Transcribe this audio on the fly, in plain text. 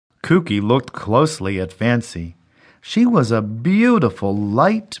Kooky looked closely at Fancy. She was a beautiful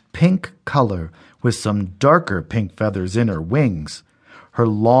light pink color with some darker pink feathers in her wings. Her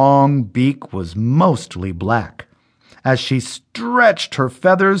long beak was mostly black. As she stretched her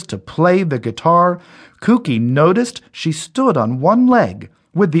feathers to play the guitar, Kooky noticed she stood on one leg,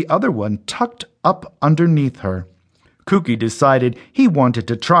 with the other one tucked up underneath her. Kooky decided he wanted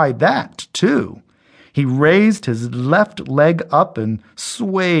to try that, too. He raised his left leg up and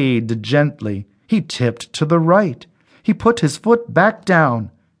swayed gently. He tipped to the right. He put his foot back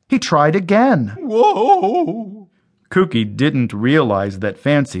down. He tried again. Whoa! Kooky didn't realize that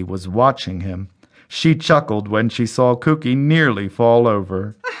Fancy was watching him. She chuckled when she saw Kooky nearly fall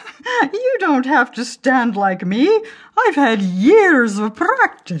over. You don't have to stand like me. I've had years of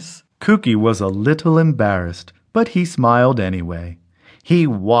practice. Kooky was a little embarrassed, but he smiled anyway. He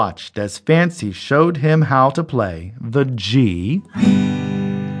watched as Fancy showed him how to play the G,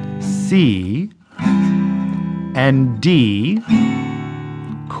 C, and D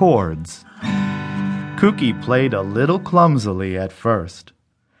chords. Kooky played a little clumsily at first,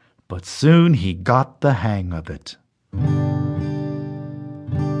 but soon he got the hang of it.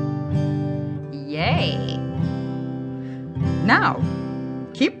 Yay! Now,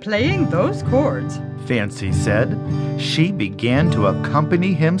 keep playing those chords, Fancy said. She began to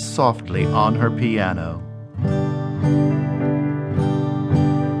accompany him softly on her piano.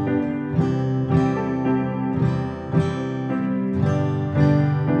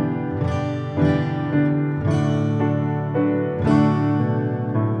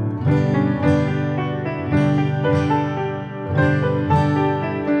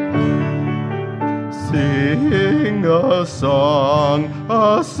 Sing a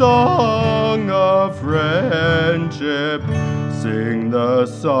song of friendship. Sing the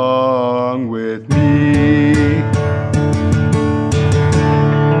song with me.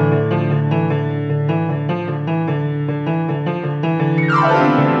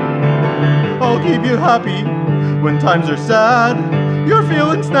 I'll keep you happy when times are sad. You're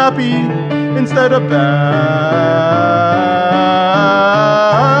feeling snappy instead of bad.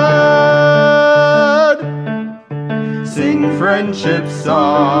 Sing friendship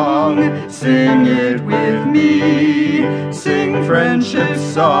song, sing it with me. Sing friendship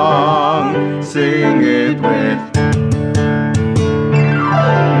song, sing it with.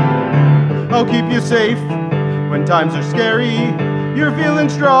 I'll keep you safe when times are scary. You're feeling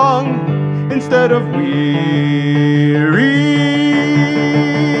strong instead of weary.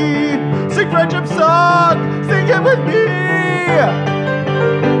 Sing friendship song, sing it with me.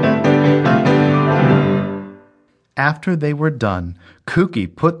 After they were done, Kooky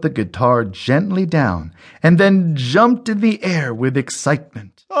put the guitar gently down and then jumped in the air with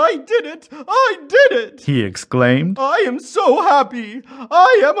excitement. I did it! I did it! He exclaimed. I am so happy!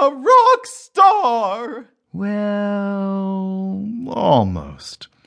 I am a rock star! Well, almost.